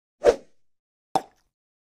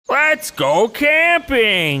Let's go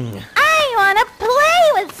camping! I want to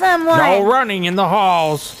play with someone! No running in the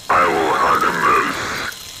halls. I will hunt a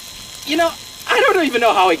moose. You know, I don't even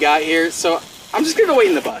know how we got here, so I'm just gonna wait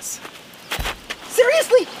in the bus.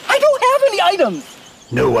 Seriously, I don't have any items!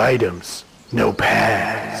 No items, no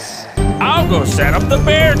pass. I'll go set up the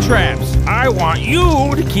bear traps. I want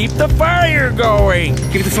you to keep the fire going.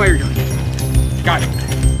 Keep the fire going. Got it.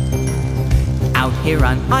 Out here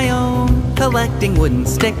on my own, collecting wooden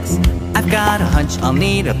sticks. I've got a hunch I'll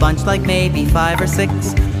need a bunch, like maybe 5 or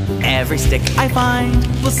 6. Every stick I find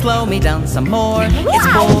will slow me down some more. It's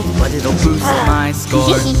bold, but it'll boost my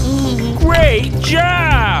score. Great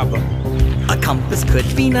job! A compass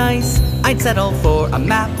could be nice, I'd settle for a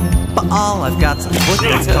map. But all I've got's a foot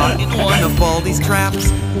that's caught in one of Baldi's traps.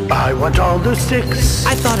 I want all the sticks.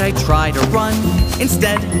 I thought I'd try to run.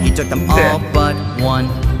 Instead, he took them all but one.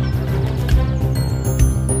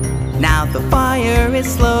 Now the fire is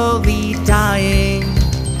slowly dying,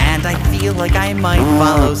 and I feel like I might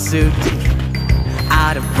follow suit.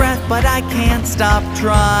 Out of breath, but I can't stop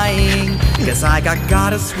trying, 'cause I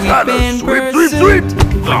gotta sweep in pursuit.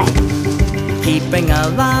 Keeping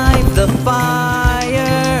alive the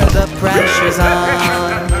fire, the pressure's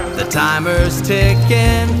on. The timer's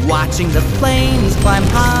ticking, watching the flames climb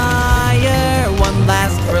higher. One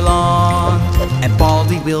last furlong, and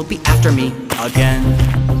Baldi will be after me again.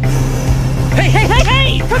 Hey, hey, hey,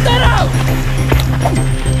 hey! Put that out!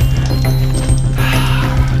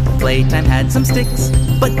 Playtime had some sticks,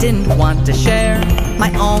 but didn't want to share.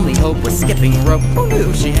 My only hope was skipping rope. Who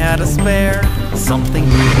knew she had a spare? Something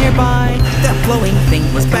moved nearby. That flowing thing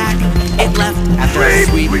was back. It left after a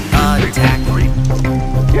sweep attack.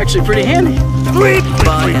 You're actually pretty handy.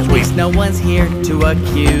 But at least no one's here to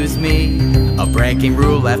accuse me of breaking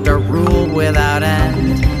rule after rule without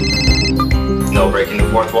end. No breaking the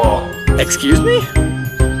fourth wall. Excuse me? I'm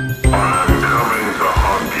coming to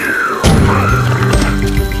hunt you.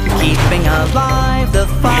 Keeping alive the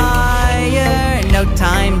fire, no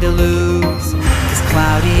time to lose. This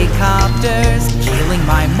cloudy copter's killing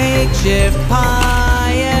my makeshift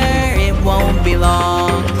pyre. It won't be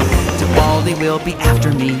long till Baldi will be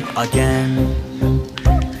after me again.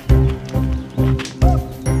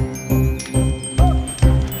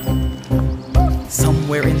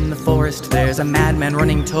 Somewhere in the forest there's a madman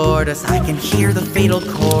running toward us. I can hear the fatal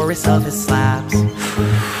chorus of his slaps.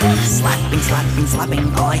 Slapping, slapping,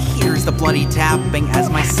 slapping, all I hear is the bloody tapping as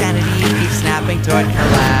my sanity keeps snapping toward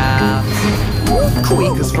collapse.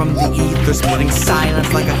 Quakers from the ether, splitting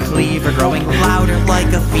silence like a cleaver, growing louder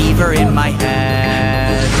like a fever in my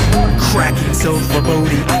head. Cracking so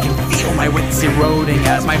foreboding, I can feel my wits eroding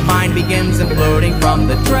as my mind begins imploding from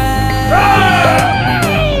the dread.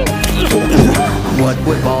 What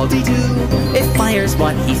would Baldi do if fire's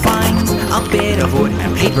what he finds? A bit of wood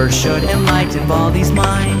and paper should enlighten Baldi's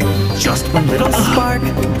mind. Just one little spark,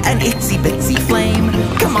 an itsy bitsy flame.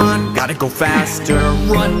 Come on, gotta go faster,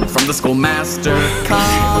 run from the schoolmaster.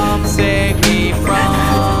 Come save me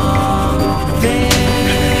from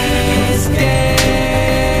this game.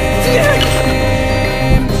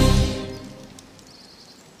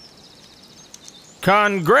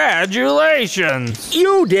 Congratulations!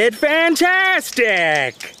 You did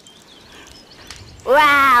fantastic!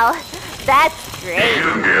 Wow, that's great.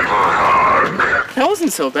 You give a hug. That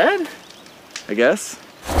wasn't so bad, I guess.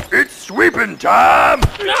 It's sweeping time!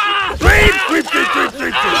 Sweep, sweep, sweep, sweep,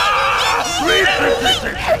 sweep, sweep. Sweep, sweep, sweep,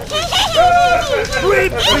 sweep.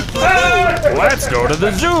 Sweep, sweep, sweep. Let's go to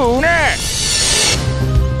the zoo next!